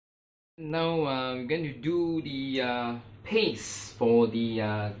Now we're going to do the paste for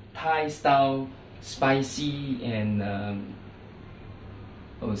the Thai style spicy and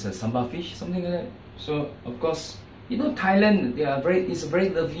it's a sambal fish, something like that. So of course, Thailand, it's a very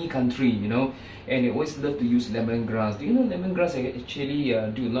lovely country, and they always love to use lemongrass. Do you know lemongrass actually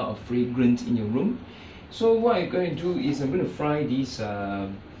do a lot of fragrance in your room? So what I'm going to do is I'm going to fry this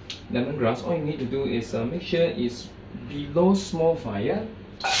lemongrass. All you need to do is make sure it's below small fire.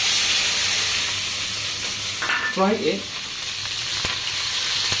 Fry it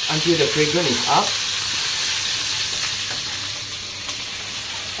until the fragrance is up.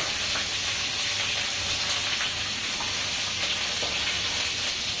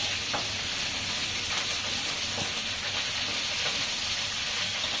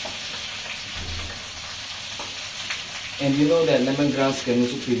 And you know that lemongrass can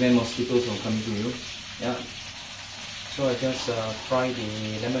also prevent mosquitoes from coming to you. Yeah. So I just fry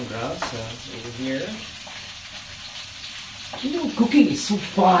the lemongrass over here. Cooking is so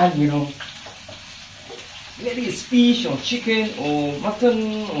fun, Whether it's fish or chicken or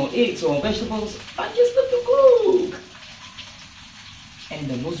mutton or eggs or vegetables, I just love to cook. And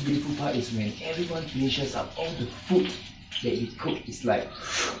the most beautiful part is when everyone finishes up all the food that we cook. It's like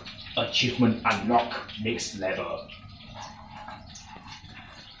achievement unlocked, next level.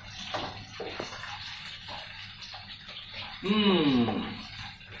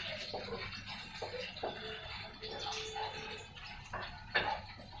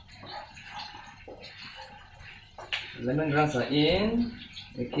 Lemongrass are in.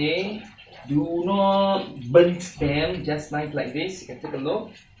 Okay. Do not burn them, just nice like this. You can take a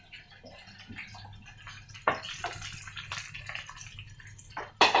look.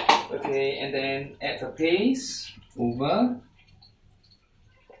 Okay, and then add the paste over.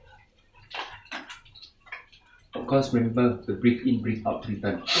 Of course, remember the breathe in, breathe out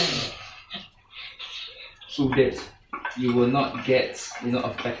return, so that you will not get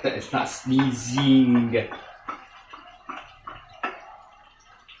affected and start sneezing.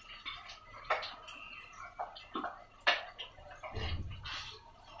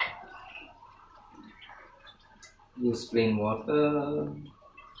 Use plain water,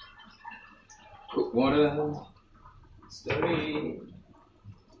 cook water, stir it.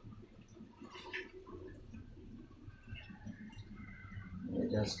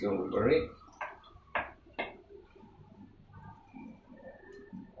 Just go over it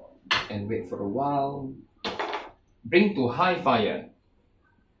and wait for a while. Bring to high fire.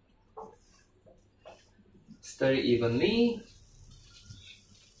 Stir it evenly.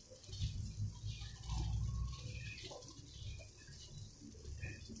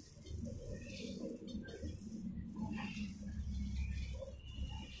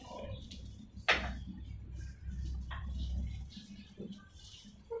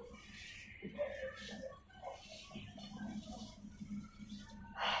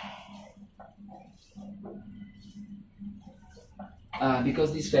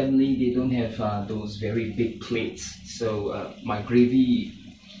 Because this family, they don't have those very big plates, so my gravy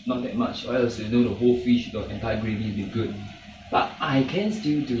not that much, or else the whole fish, the entire gravy will be good, but I can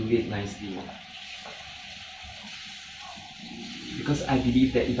still do it nicely because I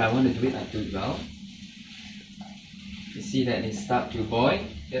believe that if I want to do it, I do it well. You see that it start to boil.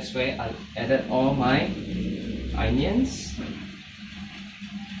 That's where I added all my onions.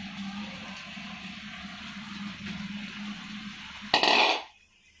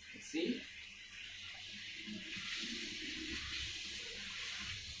 See?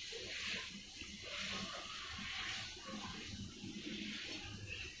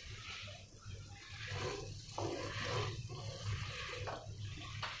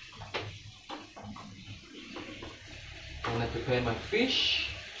 And I prepare my fish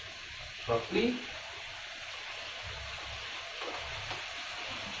properly.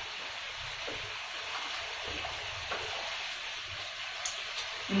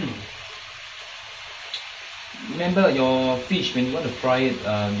 Remember your fish, when you want to fry it,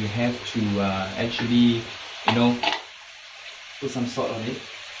 you have to actually, put some salt on it.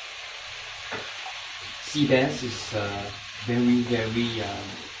 Sea bass is very, very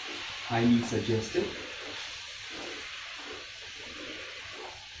highly suggested.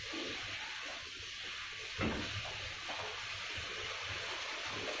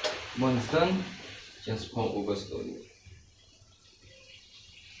 Once done, just pour over slowly.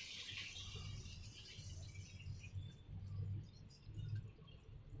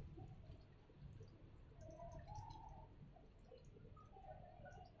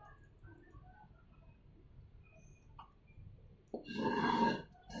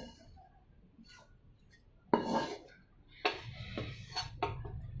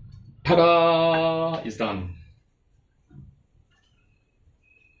 Ta-da! It's done.